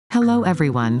Hello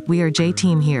everyone, we are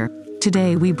JTeam here.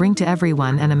 Today we bring to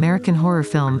everyone an American horror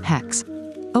film, Hex.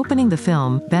 Opening the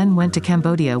film, Ben went to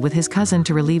Cambodia with his cousin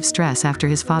to relieve stress after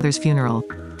his father's funeral.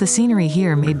 The scenery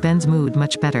here made Ben's mood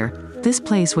much better. This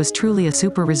place was truly a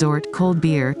super resort, cold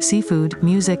beer, seafood,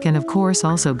 music and of course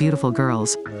also beautiful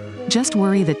girls. Just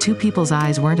worry that two people's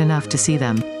eyes weren't enough to see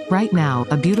them. Right now,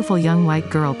 a beautiful young white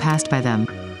girl passed by them.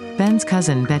 Ben's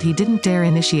cousin bet he didn't dare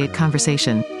initiate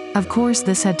conversation. Of course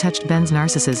this had touched Ben's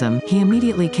narcissism, he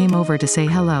immediately came over to say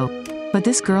hello. But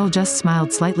this girl just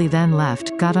smiled slightly then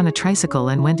left, got on a tricycle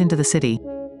and went into the city.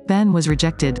 Ben was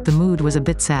rejected, the mood was a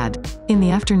bit sad. In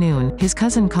the afternoon, his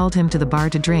cousin called him to the bar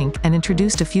to drink and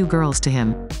introduced a few girls to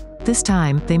him. This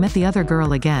time, they met the other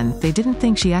girl again, they didn't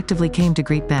think she actively came to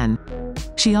greet Ben.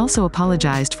 She also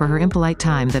apologized for her impolite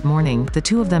time that morning, the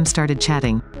two of them started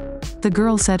chatting. The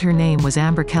girl said her name was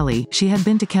Amber Kelly, she had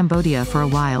been to Cambodia for a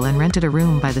while and rented a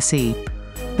room by the sea.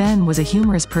 Ben was a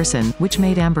humorous person, which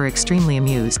made Amber extremely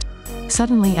amused.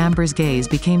 Suddenly Amber's gaze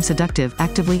became seductive,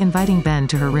 actively inviting Ben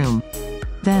to her room.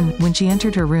 Then, when she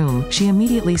entered her room, she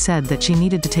immediately said that she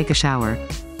needed to take a shower.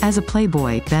 As a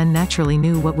playboy, Ben naturally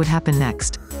knew what would happen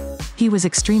next. He was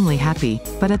extremely happy,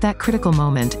 but at that critical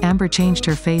moment, Amber changed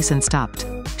her face and stopped.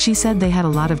 She said they had a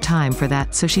lot of time for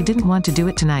that, so she didn't want to do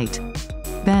it tonight.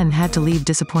 Ben had to leave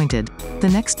disappointed. The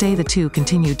next day the two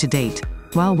continued to date.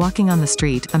 While walking on the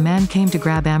street, a man came to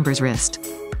grab Amber's wrist.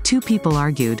 Two people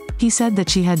argued. He said that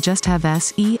she had just have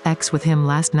sex with him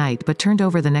last night but turned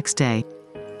over the next day.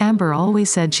 Amber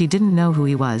always said she didn't know who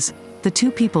he was. The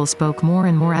two people spoke more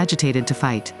and more agitated to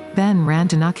fight. Ben ran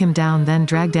to knock him down then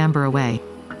dragged Amber away.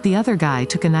 The other guy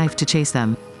took a knife to chase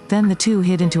them. Then the two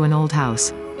hid into an old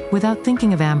house. Without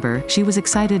thinking of Amber, she was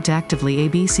excited to actively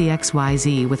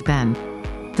ABCXYZ with Ben.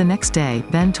 The next day,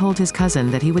 Ben told his cousin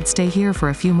that he would stay here for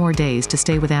a few more days to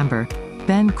stay with Amber.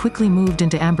 Ben quickly moved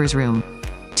into Amber's room.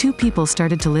 Two people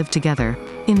started to live together.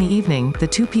 In the evening, the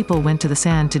two people went to the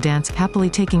sand to dance, happily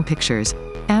taking pictures.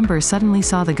 Amber suddenly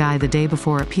saw the guy the day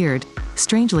before appeared.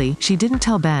 Strangely, she didn't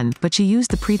tell Ben, but she used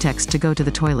the pretext to go to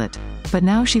the toilet. But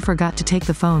now she forgot to take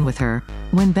the phone with her.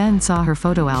 When Ben saw her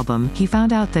photo album, he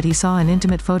found out that he saw an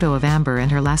intimate photo of Amber and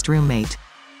her last roommate.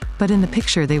 But in the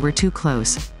picture they were too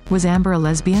close. Was Amber a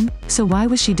lesbian? So why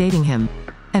was she dating him?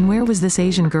 And where was this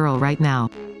Asian girl right now?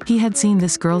 He had seen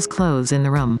this girl's clothes in the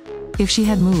room. If she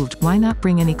had moved, why not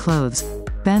bring any clothes?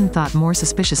 Ben thought more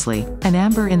suspiciously. And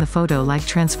Amber in the photo like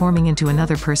transforming into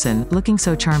another person, looking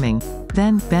so charming.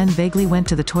 Then, Ben vaguely went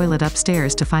to the toilet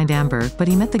upstairs to find Amber, but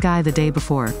he met the guy the day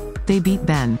before. They beat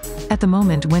Ben. At the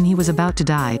moment when he was about to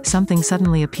die, something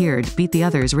suddenly appeared, beat the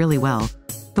others really well.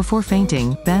 Before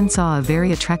fainting, Ben saw a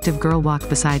very attractive girl walk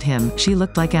beside him, she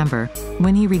looked like Amber.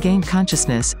 When he regained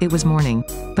consciousness, it was morning.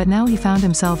 But now he found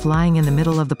himself lying in the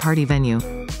middle of the party venue.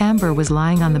 Amber was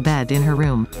lying on the bed in her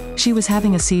room. She was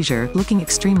having a seizure, looking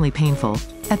extremely painful.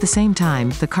 At the same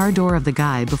time, the car door of the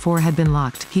guy before had been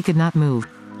locked, he could not move.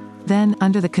 Then,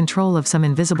 under the control of some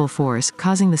invisible force,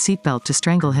 causing the seatbelt to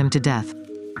strangle him to death.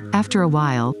 After a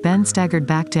while, Ben staggered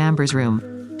back to Amber's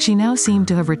room. She now seemed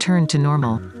to have returned to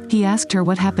normal. He asked her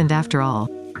what happened after all.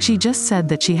 She just said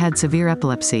that she had severe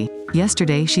epilepsy.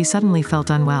 Yesterday she suddenly felt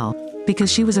unwell.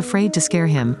 Because she was afraid to scare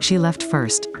him, she left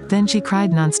first. Then she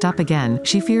cried non-stop again,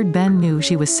 she feared Ben knew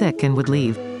she was sick and would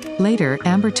leave. Later,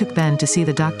 Amber took Ben to see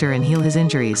the doctor and heal his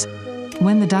injuries.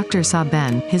 When the doctor saw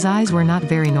Ben, his eyes were not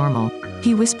very normal.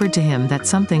 He whispered to him that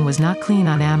something was not clean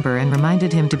on Amber and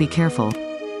reminded him to be careful.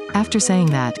 After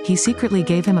saying that, he secretly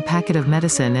gave him a packet of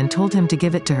medicine and told him to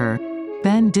give it to her.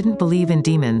 Ben didn't believe in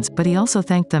demons, but he also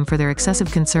thanked them for their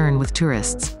excessive concern with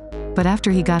tourists. But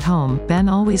after he got home, Ben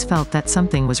always felt that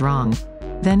something was wrong.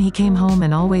 Then he came home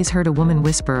and always heard a woman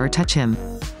whisper or touch him.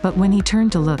 But when he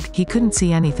turned to look, he couldn't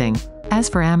see anything. As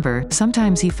for Amber,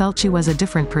 sometimes he felt she was a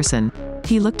different person.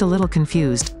 He looked a little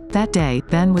confused. That day,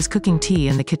 Ben was cooking tea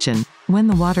in the kitchen. When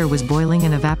the water was boiling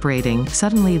and evaporating,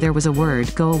 suddenly there was a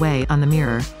word, "Go away," on the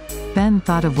mirror. Ben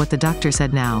thought of what the doctor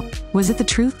said now. Was it the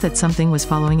truth that something was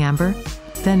following Amber?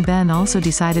 Then Ben also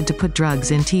decided to put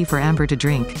drugs in tea for Amber to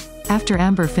drink. After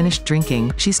Amber finished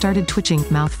drinking, she started twitching,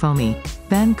 mouth foamy.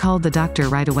 Ben called the doctor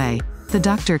right away. The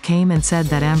doctor came and said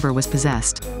that Amber was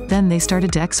possessed. Then they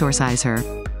started to exorcise her.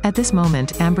 At this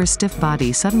moment, Amber's stiff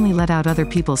body suddenly let out other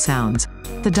people's sounds.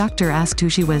 The doctor asked who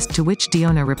she was, to which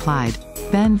Diona replied.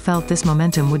 Ben felt this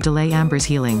momentum would delay Amber's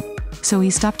healing. So he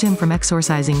stopped him from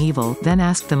exorcising evil, then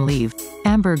asked them leave.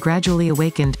 Amber gradually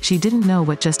awakened, she didn't know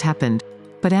what just happened.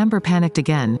 But Amber panicked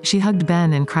again, she hugged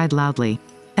Ben and cried loudly.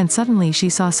 And suddenly she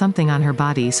saw something on her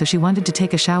body so she wanted to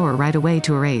take a shower right away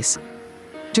to erase.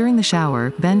 During the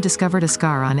shower, Ben discovered a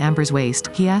scar on Amber's waist,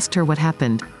 he asked her what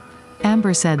happened.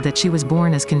 Amber said that she was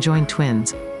born as conjoined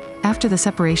twins. After the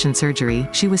separation surgery,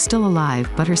 she was still alive,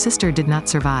 but her sister did not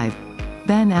survive.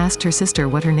 Ben asked her sister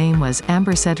what her name was.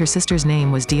 Amber said her sister's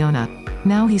name was Diona.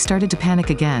 Now he started to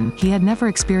panic again. He had never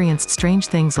experienced strange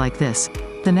things like this.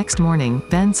 The next morning,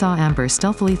 Ben saw Amber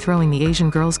stealthily throwing the Asian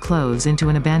girl's clothes into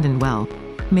an abandoned well.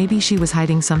 Maybe she was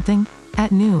hiding something?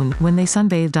 At noon, when they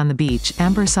sunbathed on the beach,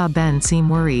 Amber saw Ben seem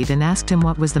worried and asked him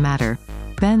what was the matter.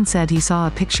 Ben said he saw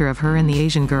a picture of her and the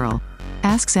Asian girl.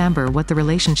 Asks Amber what the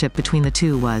relationship between the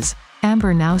two was.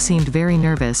 Amber now seemed very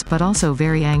nervous but also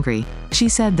very angry. She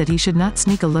said that he should not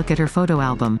sneak a look at her photo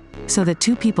album. So that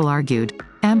two people argued.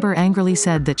 Amber angrily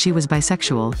said that she was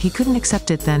bisexual. He couldn't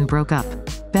accept it, then broke up.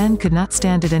 Ben could not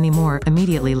stand it anymore,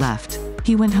 immediately left.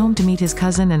 He went home to meet his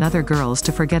cousin and other girls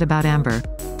to forget about Amber.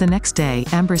 The next day,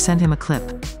 Amber sent him a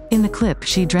clip. In the clip,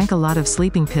 she drank a lot of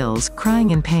sleeping pills,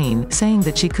 crying in pain, saying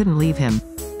that she couldn't leave him.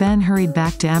 Ben hurried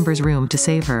back to Amber's room to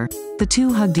save her. The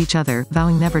two hugged each other,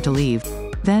 vowing never to leave.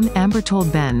 Then, Amber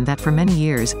told Ben that for many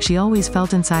years, she always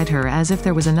felt inside her as if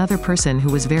there was another person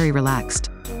who was very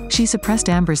relaxed. She suppressed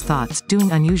Amber's thoughts,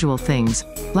 doing unusual things.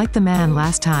 Like the man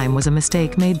last time was a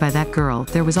mistake made by that girl,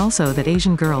 there was also that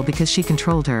Asian girl because she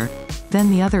controlled her. Then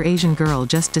the other Asian girl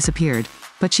just disappeared.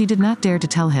 But she did not dare to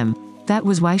tell him. That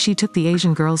was why she took the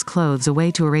Asian girl's clothes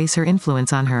away to erase her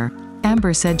influence on her.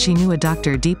 Amber said she knew a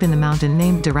doctor deep in the mountain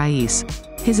named Rais.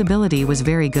 His ability was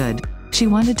very good. She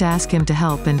wanted to ask him to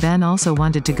help, and Ben also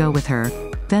wanted to go with her.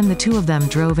 Then the two of them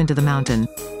drove into the mountain.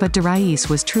 But Rais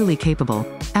was truly capable.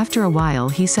 After a while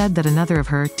he said that another of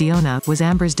her, Diona, was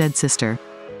Amber's dead sister.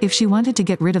 If she wanted to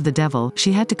get rid of the devil,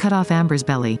 she had to cut off Amber's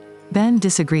belly. Ben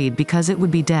disagreed because it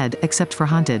would be dead, except for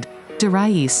haunted.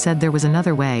 Rais said there was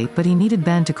another way, but he needed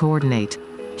Ben to coordinate.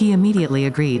 He immediately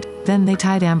agreed. Then they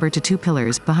tied Amber to two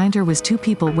pillars. Behind her was two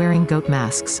people wearing goat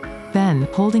masks. Ben,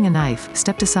 holding a knife,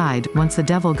 stepped aside. Once the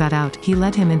devil got out, he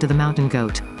led him into the mountain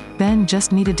goat. Ben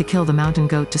just needed to kill the mountain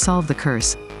goat to solve the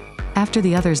curse. After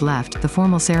the others left, the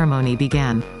formal ceremony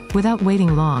began. Without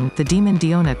waiting long, the demon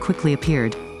Diona quickly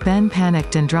appeared. Ben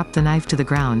panicked and dropped the knife to the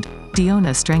ground.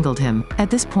 Diona strangled him. At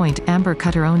this point, Amber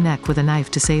cut her own neck with a knife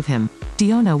to save him.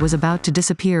 Diona was about to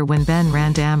disappear when Ben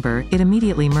ran to Amber. It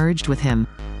immediately merged with him.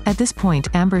 At this point,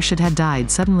 Amber should have died,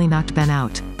 suddenly knocked Ben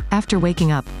out. After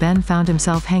waking up, Ben found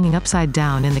himself hanging upside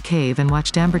down in the cave and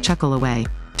watched Amber chuckle away.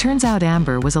 Turns out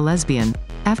Amber was a lesbian.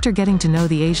 After getting to know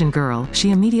the Asian girl,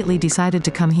 she immediately decided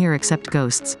to come here except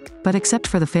ghosts. But except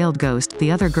for the failed ghost,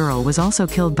 the other girl was also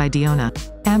killed by Diona.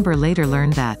 Amber later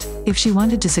learned that, if she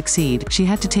wanted to succeed, she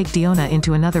had to take Diona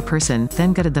into another person,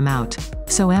 then gutted them out.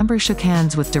 So Amber shook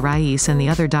hands with Rais, and the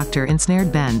other doctor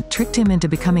ensnared Ben, tricked him into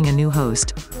becoming a new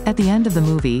host. At the end of the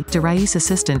movie, Rais'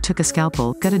 assistant took a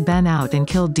scalpel, gutted Ben out and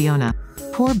killed Diona.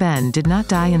 Poor Ben did not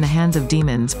die in the hands of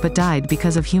demons, but died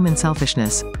because of human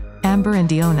selfishness. Amber and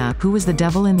Diona, who was the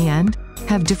devil in the end?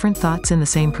 Have different thoughts in the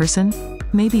same person?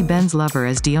 Maybe Ben's lover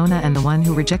is Diona and the one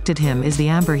who rejected him is the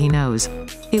Amber he knows.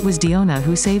 It was Diona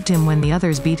who saved him when the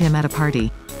others beat him at a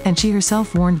party. And she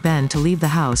herself warned Ben to leave the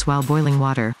house while boiling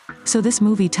water. So this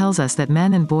movie tells us that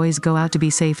men and boys go out to be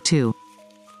safe too.